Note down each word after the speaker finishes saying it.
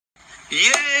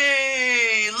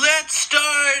Yay! Let's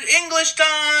start English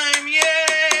time!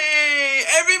 Yay!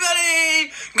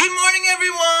 Everybody! Good morning,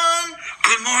 everyone!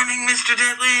 Good morning, Mr.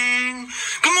 Dettling!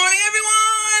 Good morning,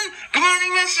 everyone! Good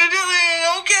morning, Mr.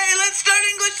 Dettling! Okay, let's start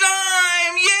English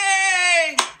time!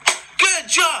 Yay! Good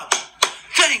job!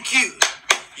 Thank you!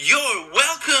 You're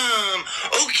welcome!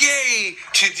 Okay,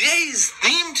 today's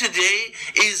theme today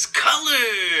is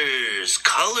colors.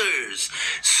 Colors.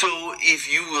 So if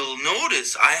you will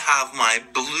notice, I have my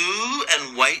blue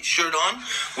and white shirt on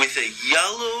with a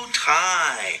yellow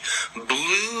tie.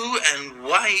 Blue and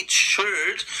white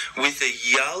shirt with a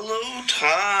yellow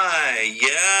tie.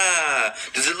 Yeah.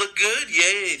 Does it look good?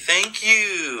 Yay, thank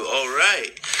you. All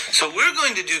right. So we're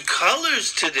going to do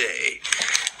colors today.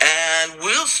 And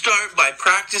we'll start by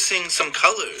practicing some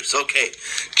colors. Okay,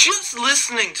 just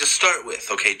listening to start with.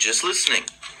 Okay, just listening.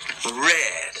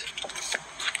 Red,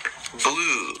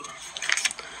 blue,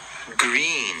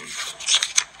 green,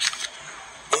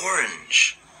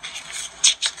 orange,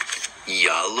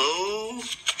 yellow,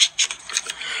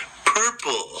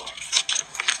 purple.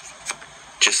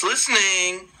 Just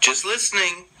listening, just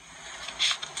listening.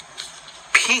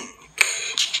 Pink.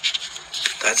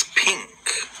 That's pink.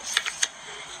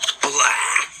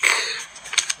 Black,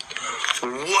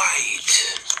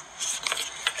 white,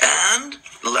 and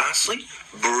lastly,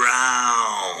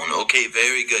 brown. Okay,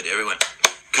 very good, everyone.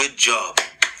 Good job.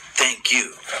 Thank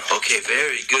you. Okay,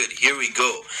 very good. Here we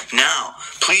go. Now,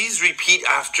 please repeat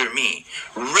after me.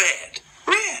 Red,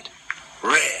 red,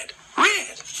 red,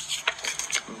 red.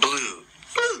 Blue,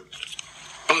 blue,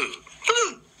 blue,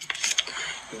 blue.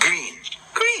 Green,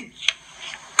 green,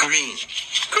 green,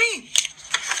 green.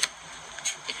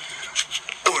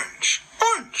 Orange,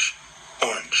 orange,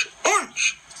 orange,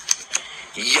 orange.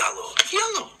 Yellow,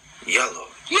 yellow, yellow,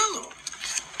 yellow.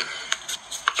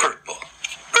 Purple,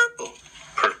 purple,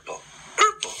 purple,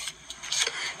 purple.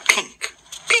 Pink,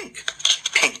 pink,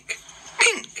 pink,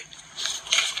 pink.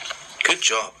 Good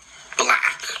job.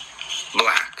 Black,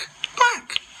 black,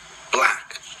 black,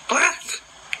 black, black.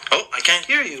 Oh, I can't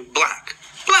hear you. Black,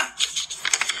 black.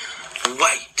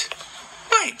 White,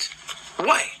 white,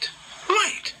 white,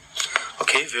 white.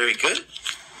 Okay, very good.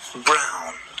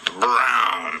 Brown,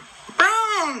 brown,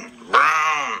 brown,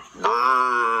 brown,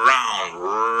 brown,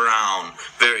 brown.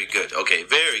 Very good. Okay,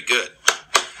 very good.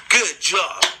 Good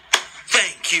job.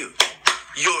 Thank you.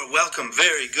 You're welcome.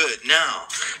 Very good. Now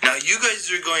you guys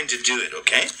are going to do it,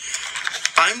 okay?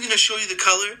 I'm going to show you the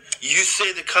color. You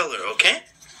say the color, okay?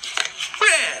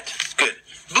 Red. Good.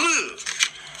 Blue.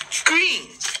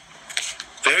 Green.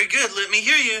 Very good. Let me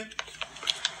hear you.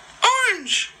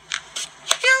 Orange.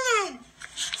 Yellow,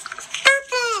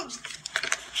 purple,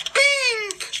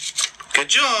 pink. Good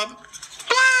job.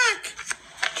 Black,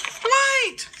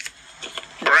 white,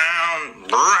 brown,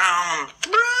 brown,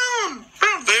 brown,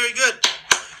 brown. Very good.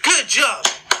 Good job.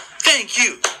 Thank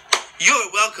you.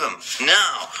 You're welcome.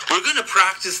 Now, we're going to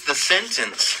practice the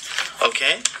sentence,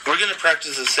 okay? We're going to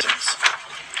practice the sentence.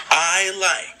 I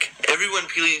like. Everyone,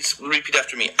 please repeat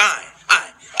after me. I,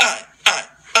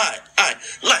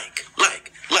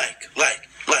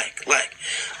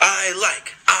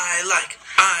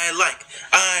 like.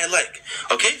 I like.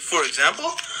 Okay, for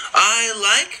example, I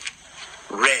like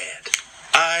red.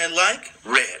 I like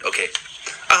red. Okay,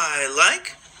 I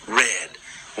like red.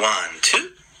 1,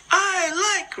 2. I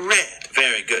like red.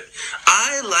 Very good.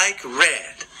 I like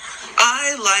red.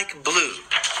 I like blue.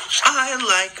 I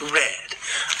like red.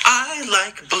 I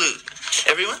like blue.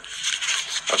 Everyone?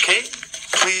 Okay,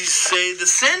 please say the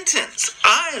sentence.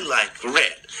 I like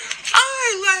red.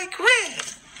 I like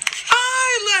red.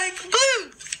 I like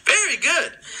blue. Very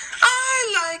good. I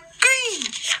like green.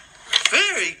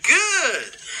 Very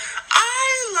good.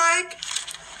 I like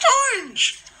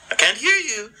orange. I can't hear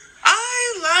you.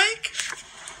 I like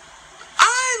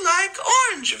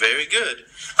orange. Very good.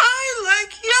 I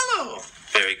like yellow.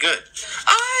 Very good.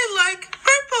 I like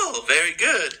purple. Very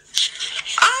good.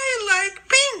 I like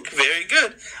pink. Very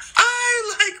good. I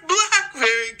like black.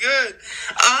 Very good.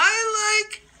 I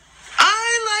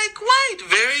like white.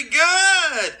 Very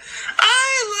good. I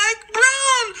like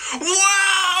brown.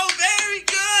 Wow, very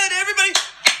good. Everybody,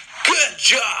 good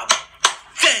job.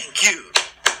 Thank you.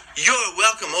 You're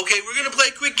welcome. Okay, we're going to play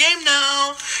a quick game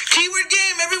now. Keyword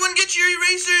game. Everyone get your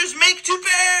erasers. Make 2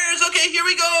 pairs. Okay, here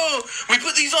we go. We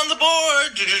put these on the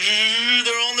board.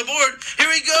 They're on the board. Here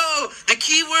we go. The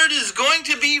keyword is going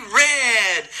to be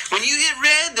red. When you hit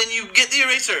red, then you get the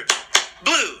eraser.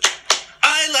 Blue.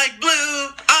 I like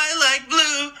blue. I like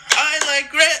blue. I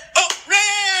like red. Oh,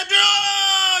 red.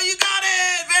 Oh, you got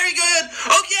it. Very good.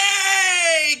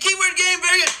 Okay. Keyword game.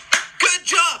 Very good. Good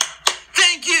job.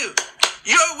 Thank you.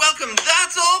 You're welcome.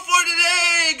 That's all for today.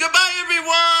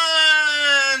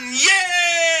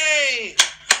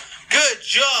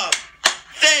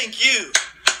 Thank you.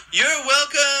 You're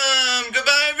welcome.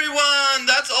 Goodbye, everyone.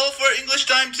 That's all for English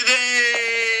time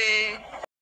today.